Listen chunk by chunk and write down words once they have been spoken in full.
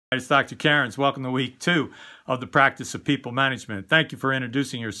It's Dr. Cairns. Welcome to week 2 of the practice of people management. Thank you for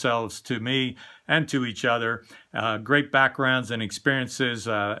introducing yourselves to me and to each other. Great backgrounds and experiences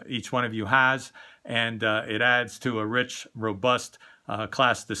each one of you has, and it adds to a rich, robust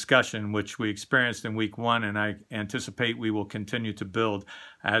class discussion, which we experienced in week 1, and I anticipate we will continue to build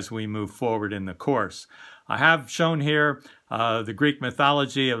as we move forward in the course. I have shown here the Greek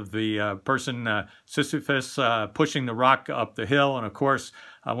mythology of the person Sisyphus pushing the rock up the hill, and of course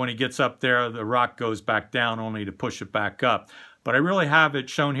when he gets up there the rock goes back down only to push it back up. But I really have it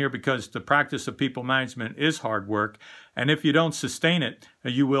shown here because the practice of people management is hard work, and if you don't sustain it,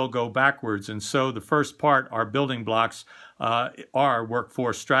 you will go backwards. And so the first part, our building blocks, are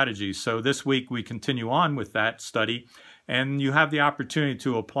workforce strategies. So this week we continue on with that study, and you have the opportunity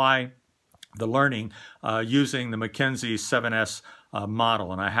to apply the learning using the McKinsey 7S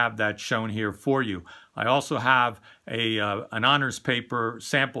model, and I have that shown here for you. I also have an honors paper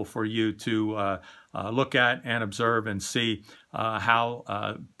sample for you to look at and observe and see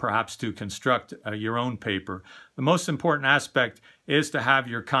how perhaps to construct your own paper. The most important aspect is to have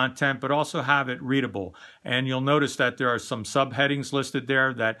your content, but also have it readable. And you'll notice that there are some subheadings listed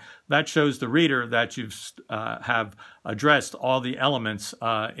there that shows the reader that you have addressed all the elements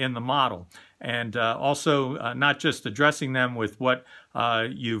in the model. And also not just addressing them with what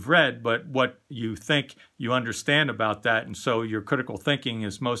you've read, but what you think you understand about that. And so your critical thinking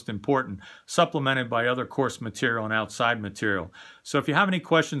is most important, supplemented by other course material and outside material. So if you have any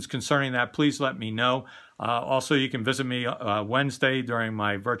questions concerning that, please let me know. Also, you can visit me Wednesday during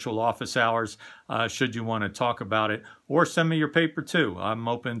my virtual office hours should you want to talk about it, or send me your paper too. I'm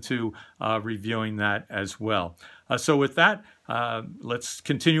open to reviewing that as well. So with that, let's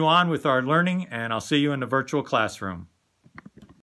continue on with our learning, and I'll see you in the virtual classroom.